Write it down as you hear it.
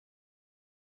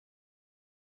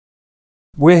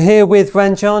We're here with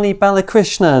Ranjani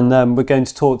Balakrishnan. We're going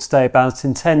to talk today about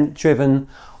intent-driven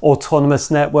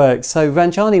autonomous networks. So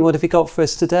Ranjani, what have you got for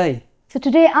us today? So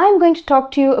today I'm going to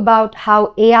talk to you about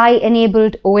how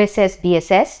AI-enabled OSS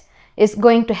BSS is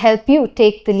going to help you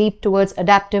take the leap towards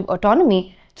adaptive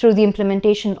autonomy through the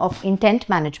implementation of intent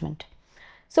management.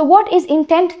 So what is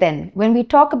intent then? When we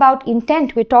talk about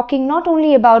intent, we're talking not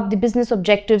only about the business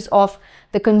objectives of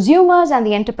the consumers and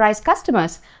the enterprise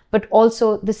customers, but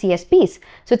also the CSPs.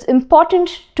 So it's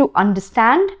important to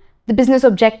understand the business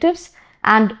objectives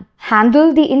and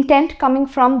handle the intent coming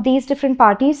from these different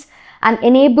parties and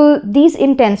enable these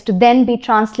intents to then be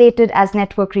translated as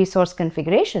network resource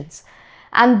configurations.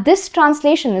 And this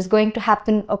translation is going to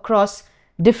happen across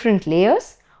different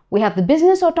layers. We have the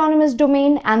business autonomous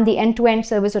domain and the end-to-end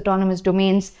service autonomous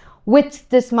domains with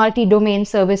this multi-domain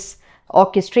service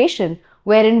orchestration,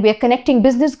 wherein we are connecting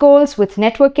business goals with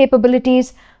network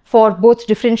capabilities for both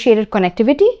differentiated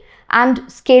connectivity and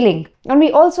scaling. And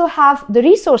we also have the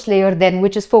resource layer then,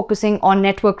 which is focusing on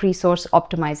network resource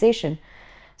optimization.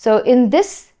 So in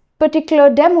this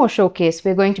particular demo showcase,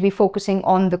 we're going to be focusing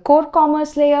on the core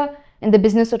commerce layer in the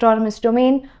business autonomous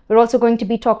domain. We're also going to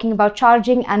be talking about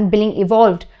charging and billing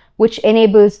evolved, which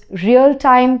enables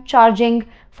real-time charging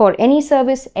for any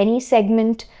service, any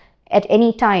segment, at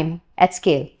any time, at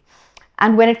scale.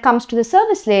 And when it comes to the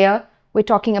service layer, we're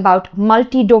talking about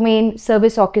multi-domain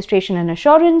service orchestration and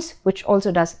assurance, which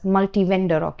also does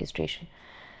multi-vendor orchestration.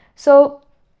 So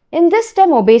in this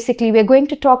demo, basically, we're going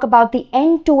to talk about the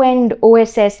end-to-end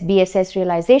OSS BSS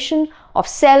realization of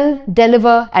sell,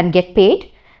 deliver, and get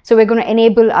paid. So we're going to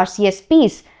enable our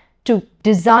CSPs to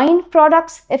design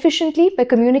products efficiently by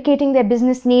communicating their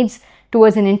business needs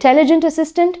towards an intelligent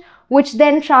assistant, which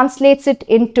then translates it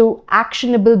into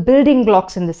actionable building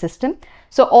blocks in the system.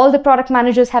 So all the product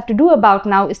managers have to do about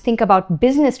now is think about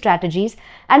business strategies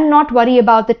and not worry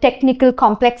about the technical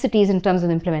complexities in terms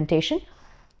of implementation.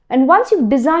 And once you've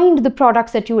designed the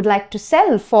products that you would like to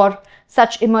sell for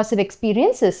such immersive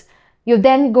experiences, you're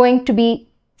then going to be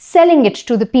selling it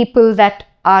to the people that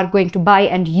are going to buy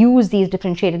and use these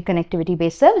differentiated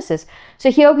connectivity-based services. So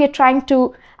here we are trying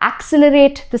to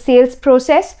accelerate the sales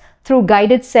process through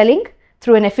guided selling,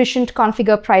 through an efficient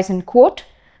configure, price, and quote.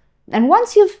 And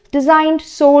once you've designed,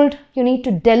 sold, you need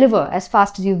to deliver as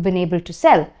fast as you've been able to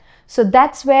sell. So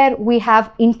that's where we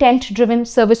have intent-driven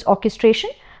service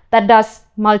orchestration that does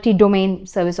multi-domain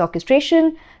service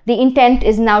orchestration. The intent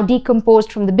is now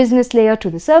decomposed from the business layer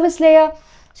to the service layer.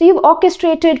 So you've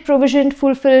orchestrated, provisioned,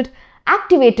 fulfilled,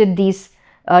 activated these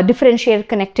differentiated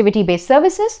connectivity-based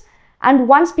services. And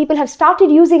once people have started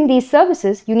using these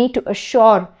services, you need to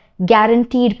assure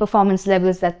guaranteed performance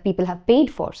levels that people have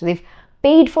paid for. So they've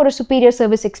paid for a superior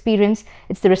service experience.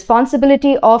 It's the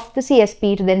responsibility of the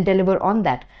CSP to then deliver on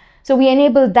that. So we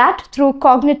enable that through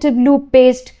cognitive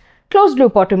loop-based closed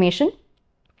loop automation.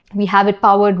 We have it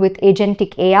powered with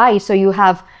agentic AI. So you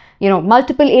have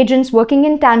multiple agents working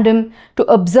in tandem to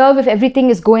observe if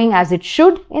everything is going as it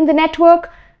should in the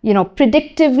network,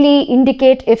 predictively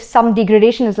indicate if some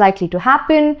degradation is likely to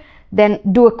happen, then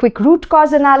do a quick root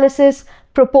cause analysis,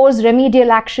 propose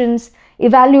remedial actions,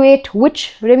 evaluate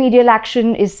which remedial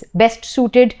action is best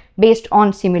suited based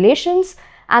on simulations,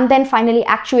 and then finally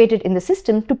actuate it in the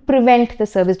system to prevent the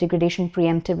service degradation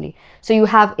preemptively. So you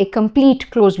have a complete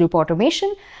closed loop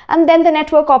automation, and then the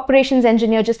network operations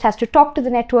engineer just has to talk to the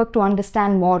network to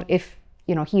understand more if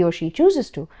he or she chooses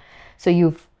to. So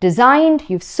you've designed,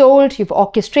 you've sold, you've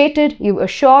orchestrated, you've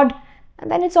assured, and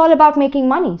then it's all about making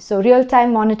money. So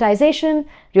real-time monetization,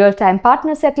 real-time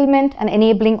partner settlement, and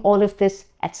enabling all of this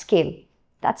at scale.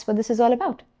 That's what this is all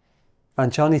about.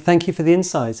 Ranjani, thank you for the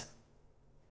insight.